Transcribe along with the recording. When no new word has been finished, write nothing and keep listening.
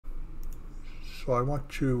So I want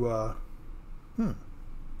to, oh,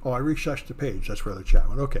 I refreshed the page. That's where the chat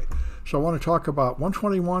went. Okay. So I want to talk about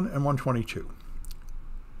 121 and 122.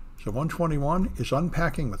 So 121 is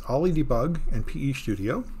unpacking with OllyDbg and PE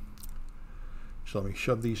Studio. So let me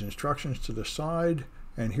shove these instructions to the side.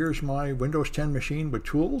 And here's my Windows 10 machine with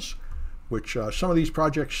tools, which some of these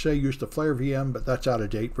projects say use the Flare VM, but that's out of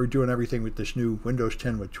date. We're doing everything with this new Windows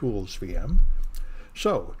 10 with Tools VM.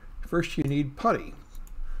 So first you need Putty.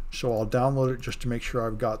 So I'll download it just to make sure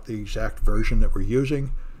I've got the exact version that we're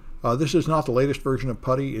using. This is not the latest version of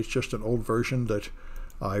Putty. It's just an old version that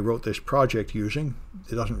I wrote this project using.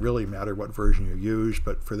 It doesn't really matter what version you use,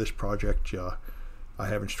 but for this project, I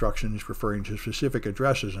have instructions referring to specific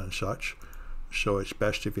addresses and such. So it's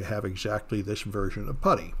best if you have exactly this version of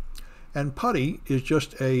Putty. And Putty is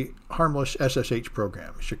just a harmless SSH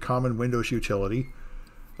program. It's a common Windows utility.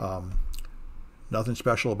 Nothing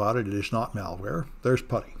special about it. It is not malware. There's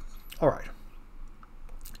Putty. All right.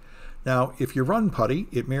 Now, if you run Putty,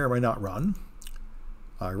 it may or may not run.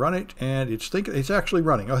 I run it, and it's actually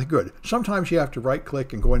running. Oh, good. Sometimes you have to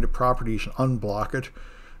right-click and go into Properties and unblock it,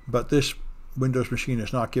 but this Windows machine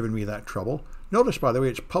has not given me that trouble. Notice, by the way,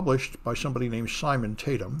 it's published by somebody named Simon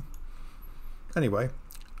Tatum. Anyway,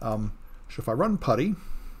 so if I run Putty,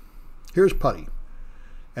 here's Putty.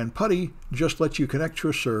 And Putty just lets you connect to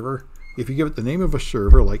a server. If you give it the name of a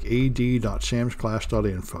server, like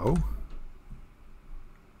ad.samsclass.info,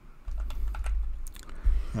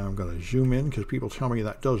 now I'm going to zoom in because people tell me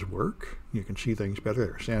that does work. You can see things better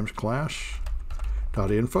there.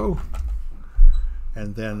 samsclass.info.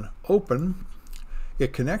 And then open.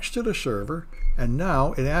 It connects to the server, and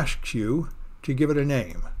now it asks you to give it a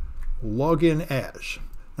name. Login as.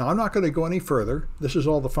 Now I'm not going to go any further. This is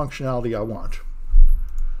all the functionality I want.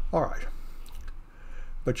 All right.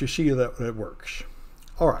 But you see that it works.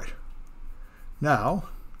 All right. Now,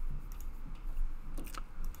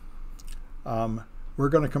 we're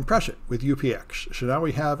going to compress it with UPX. So now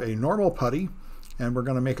we have a normal Putty, and we're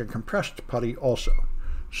going to make a compressed Putty also.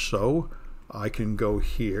 So I can go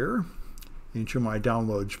here into my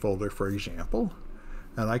downloads folder, for example,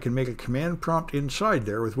 and I can make a command prompt inside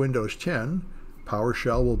there with Windows 10.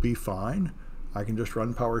 PowerShell will be fine. I can just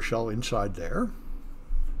run PowerShell inside there.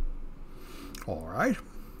 All right.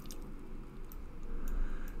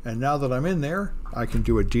 And now that I'm in there, I can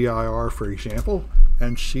do a dir, for example,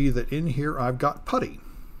 and see that in here I've got Putty,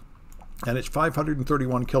 and it's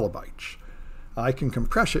 531 kilobytes. I can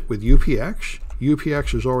compress it with UPX.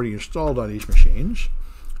 UPX is already installed on these machines,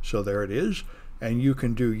 so there it is. And you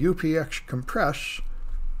can do UPX compress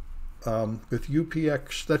with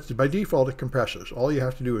UPX. That's by default, it compresses. All you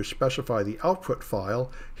have to do is specify the output file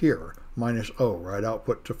here, -O, right?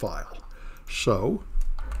 Output to file. So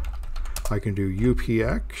I can do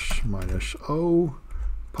UPX -O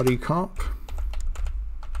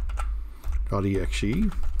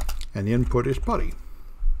puttycomp.exe, and the input is Putty.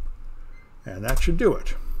 And that should do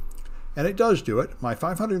it. And it does do it. My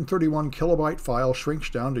 531 kilobyte file shrinks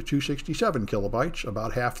down to 267 kilobytes,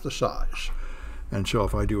 about half the size. And so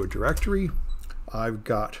if I do a directory, I've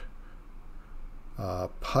got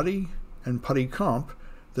Putty and PuttyComp.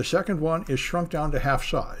 The second one is shrunk down to half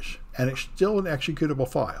size, and it's still an executable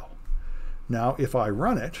file. Now, if I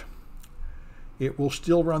run it, it will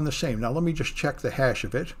still run the same. Now, let me just check the hash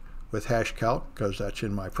of it with hashcalc, because that's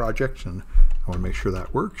in my project, and I want to make sure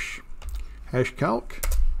that works. Hashcalc.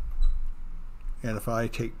 And if I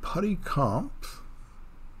take PuttyComp,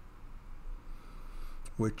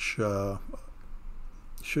 which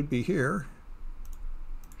should be here,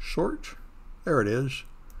 sort, there it is,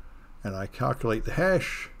 and I calculate the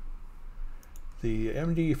hash, the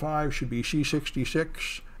MD5 should be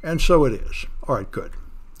C66, and so it is. All right, good.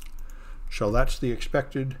 So that's the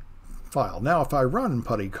expected file. Now, if I run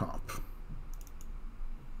PuttyComp,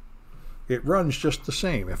 it runs just the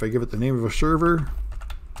same. If I give it the name of a server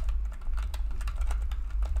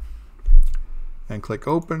and click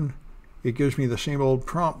open, it gives me the same old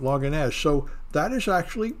prompt, login as. So that is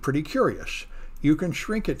actually pretty curious. You can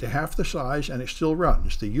shrink it to half the size and it still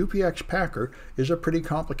runs. The UPX packer is a pretty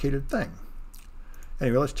complicated thing.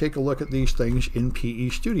 Anyway, let's take a look at these things in PE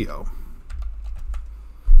Studio.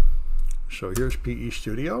 So here's PE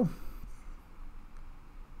Studio.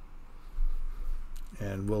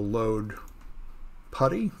 And we'll load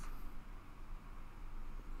Putty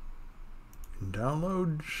in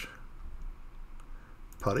downloads.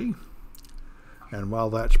 Putty. And while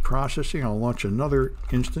that's processing, I'll launch another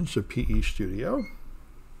instance of PE Studio.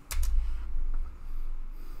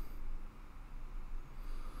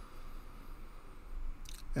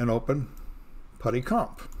 And open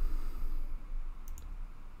PuttyComp.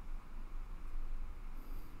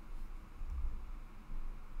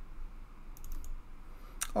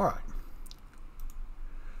 All right.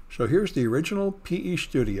 So here's the original PE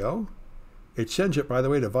Studio. It sends it, by the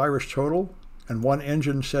way, to VirusTotal, and one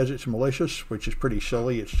engine says it's malicious, which is pretty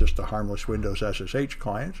silly. It's just a harmless Windows SSH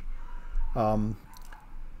client.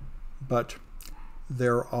 But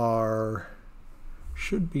there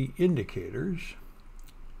should be indicators.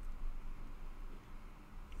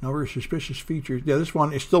 Number of suspicious features. Yeah, this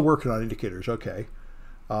one is still working on indicators. Okay.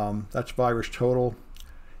 That's VirusTotal.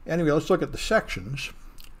 Anyway, let's look at the sections,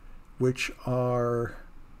 which are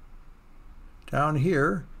down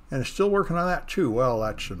here, and it's still working on that too. Well,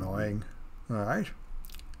 that's annoying. All right.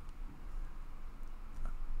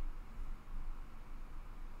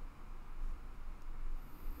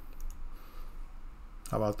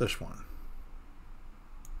 How about this one?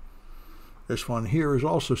 This one here is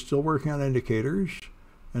also still working on indicators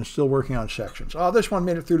and still working on sections. Oh, this one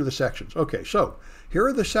made it through to the sections. Okay, so here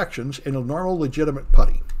are the sections in a normal legitimate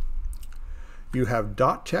Putty. You have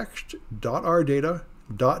 .text, .rdata,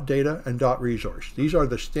 .data, and .resource. These are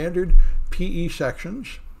the standard PE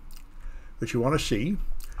sections that you want to see.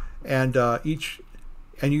 And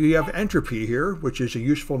you have entropy here, which is a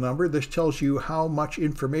useful number. This tells you how much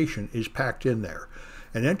information is packed in there.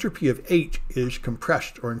 An entropy of 8 is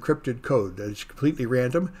compressed or encrypted code that is completely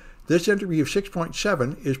random. This entropy of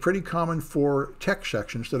 6.7 is pretty common for text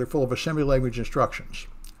sections that are full of assembly language instructions.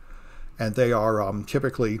 And they are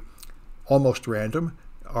typically almost random.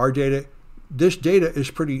 This data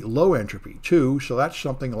is pretty low entropy too, so that's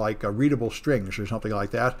something like readable strings or something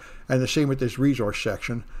like that. And the same with this resource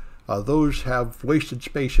section. Those have wasted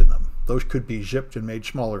space in them. Those could be zipped and made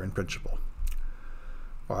smaller in principle.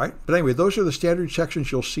 All right, but anyway, those are the standard sections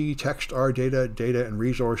you'll see: text, rdata, data, and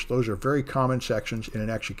resource. Those are very common sections in an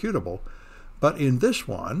executable. But in this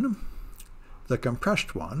one, the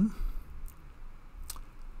compressed one,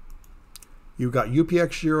 you've got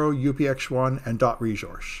UPX0, UPX1, and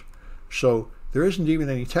 .resource. So there isn't even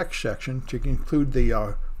any text section to include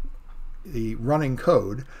the running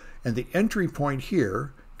code, and the entry point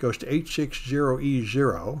here goes to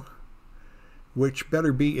 860E0, which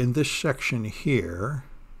better be in this section here.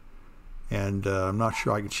 And I'm not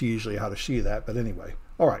sure I can see easily how to see that, but anyway.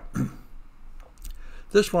 All right.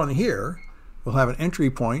 This one here will have an entry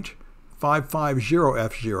point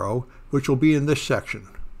 550F0, which will be in this section,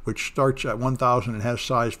 which starts at 1000 and has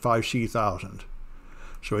size 5C1000.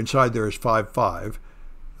 So inside there is 55.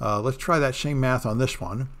 Let's try that same math on this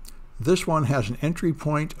one. This one has an entry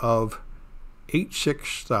point of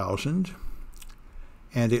 86,000,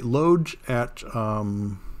 and it loads at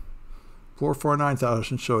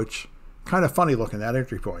 449,000, so it's kind of funny looking, that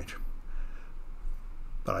entry point.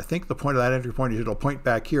 But I think the point of that entry point is it'll point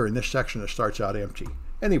back here in this section that starts out empty.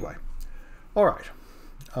 Anyway, all right.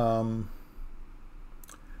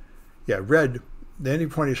 Yeah, red. The entry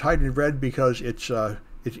point is hiding in red because it's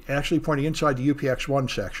actually pointing inside the UPX1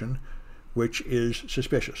 section, which is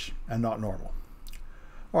suspicious and not normal.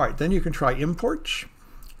 All right, then you can try imports.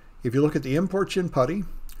 If you look at the imports in Putty,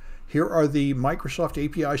 here are the Microsoft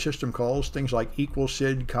API system calls, things like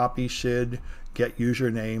 =SID, copy SID, get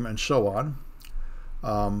username, and so on.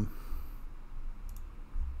 All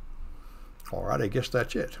right, I guess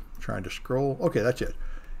that's it. I'm trying to scroll. Okay, that's it.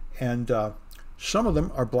 And some of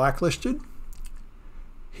them are blacklisted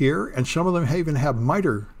here, and some of them even have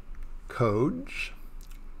MITRE codes.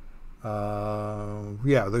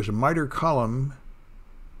 Yeah, there's a MITRE column.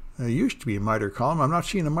 There used to be a MITRE column. I'm not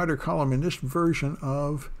seeing a MITRE column in this version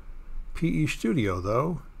of PE Studio,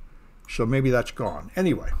 though, so maybe that's gone.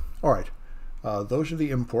 Anyway, all right, those are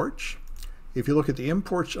the imports. If you look at the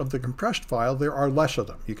imports of the compressed file, there are less of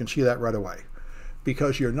them. You can see that right away,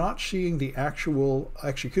 because you're not seeing the actual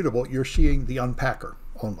executable, you're seeing the unpacker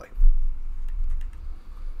only.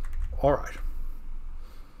 All right.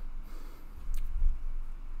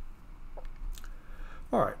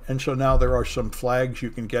 All right, and so now there are some flags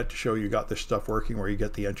you can get to show you got this stuff working, where you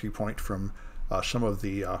get the entry point from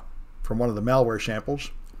from one of the malware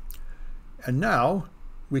samples. And now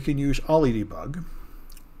we can use OllyDbg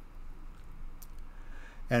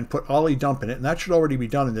and put OllyDump in it, and that should already be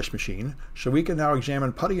done in this machine. So we can now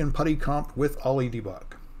examine Putty and PuttyComp with OllyDbg.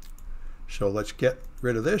 So let's get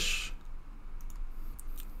rid of this.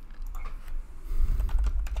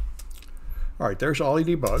 All right, there's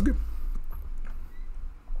OllyDbg.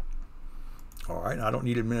 All right, I don't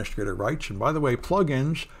need administrator rights. And by the way,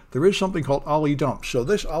 plugins, there is something called OllyDump. So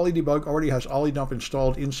this OllyDbg already has OllyDump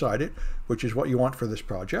installed inside it, which is what you want for this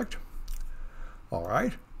project. All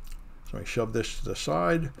right, so I shove this to the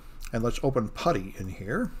side, and let's open Putty in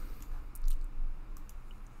here,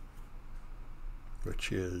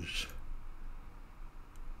 which is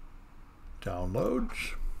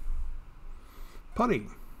downloads, Putty.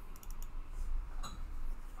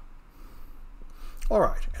 All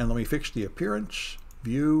right, and let me fix the appearance,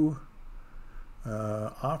 view,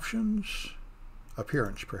 options,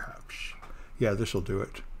 appearance perhaps. Yeah, this will do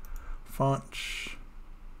it. Fonts,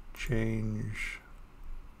 change.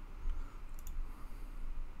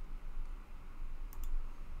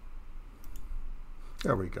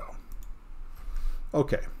 There we go.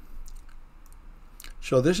 Okay.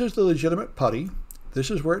 So this is the legitimate Putty. This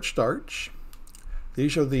is where it starts.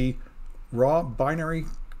 These are the raw binary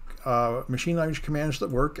machine language commands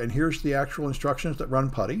that work, and here's the actual instructions that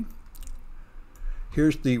run Putty.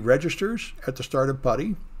 Here's the registers at the start of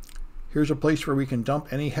Putty. Here's a place where we can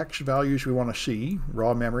dump any hex values we want to see,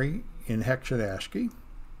 raw memory in hex and ASCII.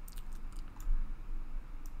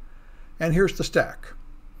 And here's the stack,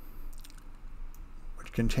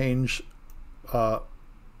 which contains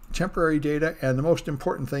temporary data, and the most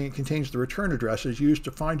important thing, it contains the return addresses used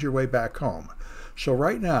to find your way back home. So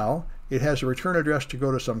right now, it has a return address to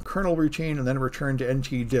go to some kernel routine and then a return to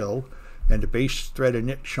ntdil and a base thread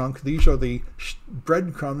init chunk. These are the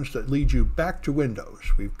breadcrumbs that lead you back to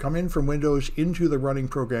Windows. We've come in from Windows into the running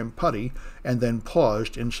program Putty and then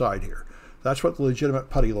paused inside here. That's what the legitimate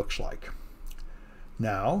Putty looks like.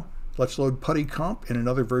 Now, let's load Putty comp in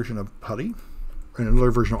another version of Putty, in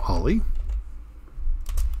another version of Olly.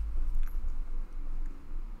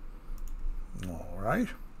 All right.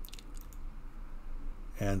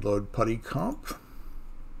 And load Putty comp.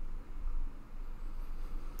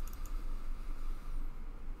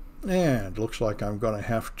 And looks like I'm going to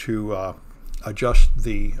have to adjust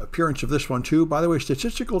the appearance of this one too. By the way,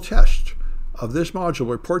 statistical test of this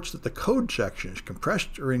module reports that the code section is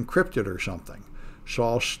compressed or encrypted or something. So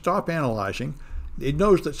I'll stop analyzing. It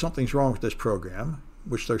knows that something's wrong with this program,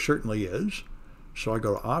 which there certainly is. So I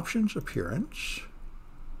go to Options, Appearance,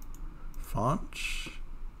 Fonts,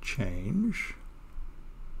 Change.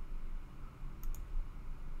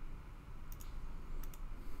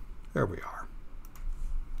 There we are.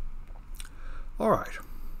 All right.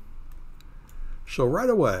 So right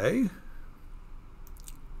away,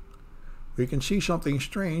 we can see something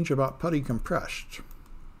strange about Putty compressed.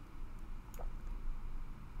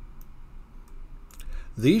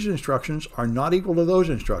 These instructions are not equal to those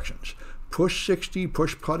instructions. Push 60,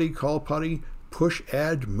 push Putty, call Putty, push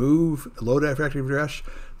add, move, load effective address.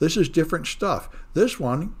 This is different stuff. This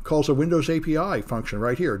one calls a Windows API function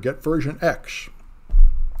right here, get version X.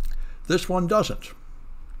 This one doesn't.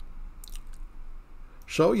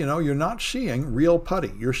 So, you know, you're not seeing real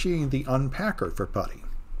Putty. You're seeing the unpacker for Putty.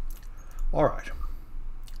 All right.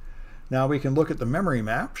 Now we can look at the memory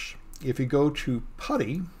maps. If you go to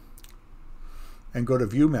Putty and go to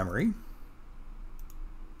View Memory,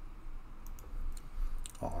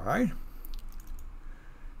 all right,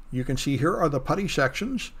 you can see here are the Putty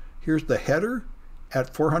sections. Here's the header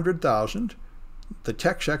at 400,000, the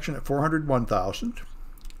text section at 401,000,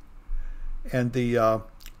 and the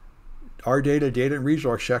our data and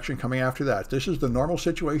resource section coming after that. This is the normal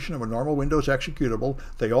situation of a normal Windows executable.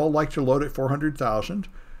 They all like to load at 400,000,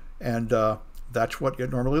 and that's what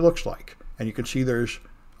it normally looks like. And you can see there's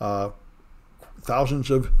thousands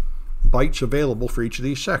of bytes available for each of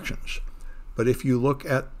these sections. But if you look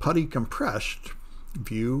at Putty compressed,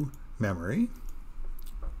 View Memory,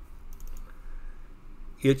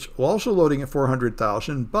 it's also loading at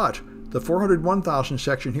 400,000, but the 401,000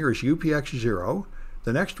 section here is UPX0.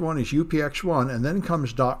 The next one is UPX1, and then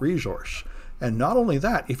comes .resource. And not only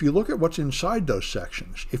that, if you look at what's inside those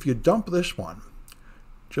sections, if you dump this one,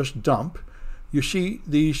 just dump, you see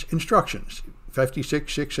these instructions,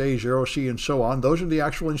 56, 6A, 0C, and so on. Those are the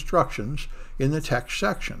actual instructions in the text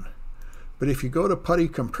section. But if you go to Putty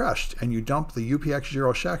compressed and you dump the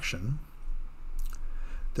UPX0 section,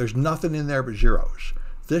 there's nothing in there but zeros.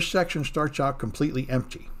 This section starts out completely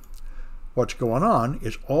empty. What's going on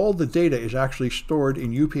is all the data is actually stored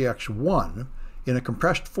in UPX1 in a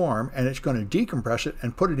compressed form, and it's going to decompress it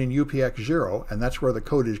and put it in UPX0, and that's where the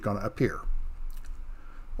code is going to appear.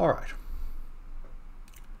 All right.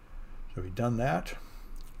 So we've done that.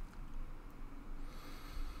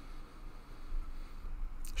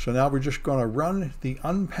 So now we're just going to run the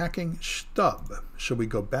unpacking stub. So we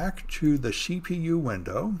go back to the CPU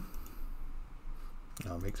window.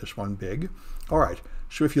 I'll make this one big. All right.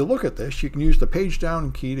 So if you look at this, you can use the page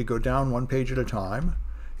down key to go down one page at a time.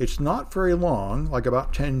 It's not very long, like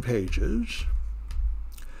about 10 pages,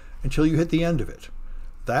 until you hit the end of it.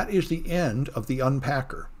 That is the end of the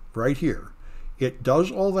unpacker right here. It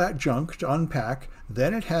does all that junk to unpack,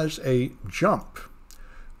 then it has a jump,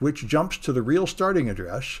 which jumps to the real starting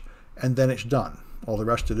address, and then it's done. All the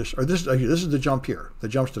rest of this, or this is the jump here. The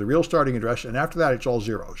jumps to the real starting address, and after that it's all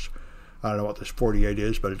zeros. I don't know what this 48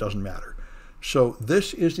 is, but it doesn't matter. So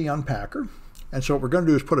this is the unpacker. And so what we're going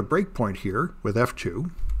to do is put a breakpoint here with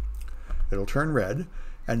F2. It'll turn red.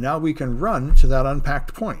 And now we can run to that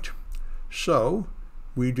unpacked point. So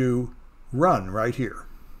we do run right here.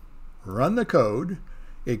 Run the code.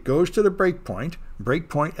 It goes to the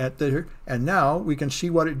breakpoint at there, and now we can see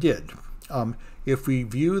what it did. If we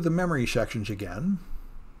view the memory sections again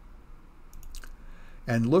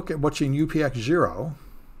and look at what's in UPX0,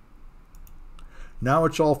 now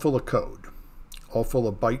it's all full of code, all full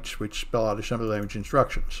of bytes which spell out assembly language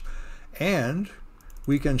instructions. And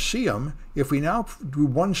we can see them if we now do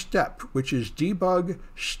one step, which is debug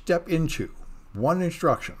step into one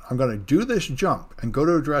instruction. I'm going to do this jump and go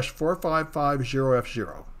to address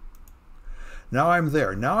 4550F0. Now I'm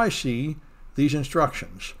there. Now I see these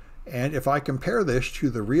instructions. And if I compare this to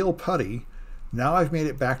the real Putty, now I've made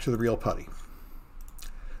it back to the real Putty.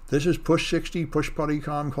 This is push 60, push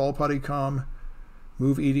PuttyCom, call PuttyCom,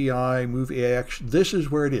 move EDI, move AX. This is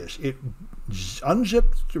where it is. It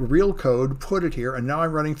unzipped the real code, put it here, and now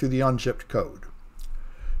I'm running through the unzipped code.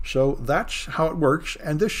 So that's how it works,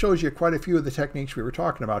 and this shows you quite a few of the techniques we were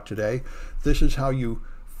talking about today. This is how you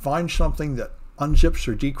find something that unzips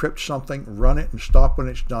or decrypts something, run it and stop when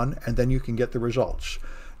it's done, and then you can get the results.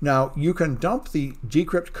 Now, you can dump the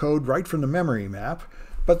decrypt code right from the memory map,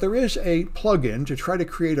 but there is a plugin to try to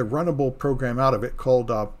create a runnable program out of it called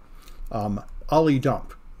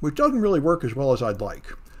OllyDbg, which doesn't really work as well as I'd like,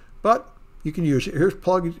 but you can use it. Here's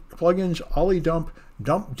plugins, OllyDbg,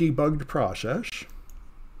 dump debugged process.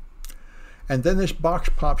 And then this box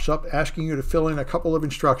pops up asking you to fill in a couple of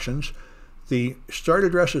instructions. The start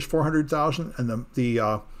address is 400,000, and the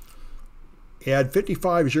add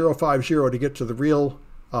 55050 to get to the real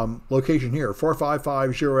location here,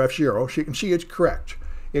 4550F0. So you can see it's correct.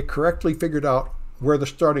 It correctly figured out where the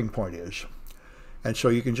starting point is. And so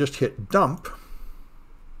you can just hit dump,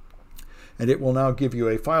 and it will now give you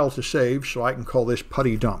a file to save, so I can call this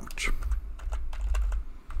putty dumped.exe.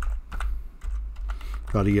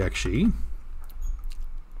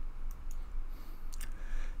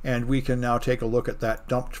 And we can now take a look at that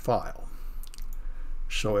dumped file.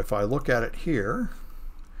 So if I look at it here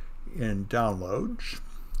in downloads,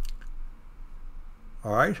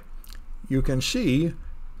 all right, you can see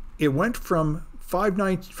it went from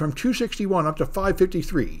 261 up to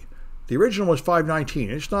 553. The original was 519.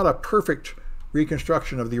 It's not a perfect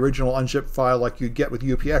reconstruction of the original unzipped file like you'd get with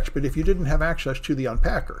UPX, but if you didn't have access to the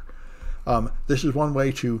unpacker, this is one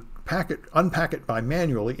way to unpack it by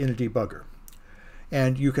manually in a debugger.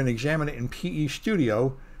 And you can examine it in PE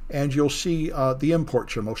Studio, and you'll see the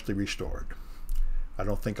imports are mostly restored. I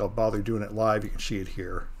don't think I'll bother doing it live. You can see it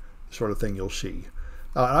here, the sort of thing you'll see.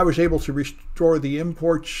 I was able to restore the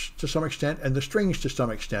imports to some extent and the strings to some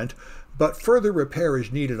extent, but further repair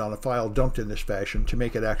is needed on a file dumped in this fashion to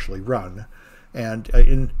make it actually run. And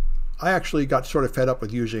I actually got sort of fed up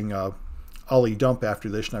with using OllyDbg after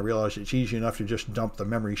this, and I realized it's easy enough to just dump the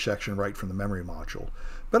memory section right from the memory module.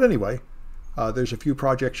 But anyway, there's a few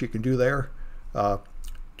projects you can do there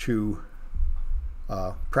to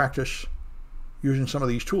practice using some of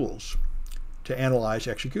these tools to analyze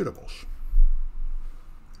executables.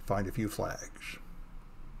 Find a few flags.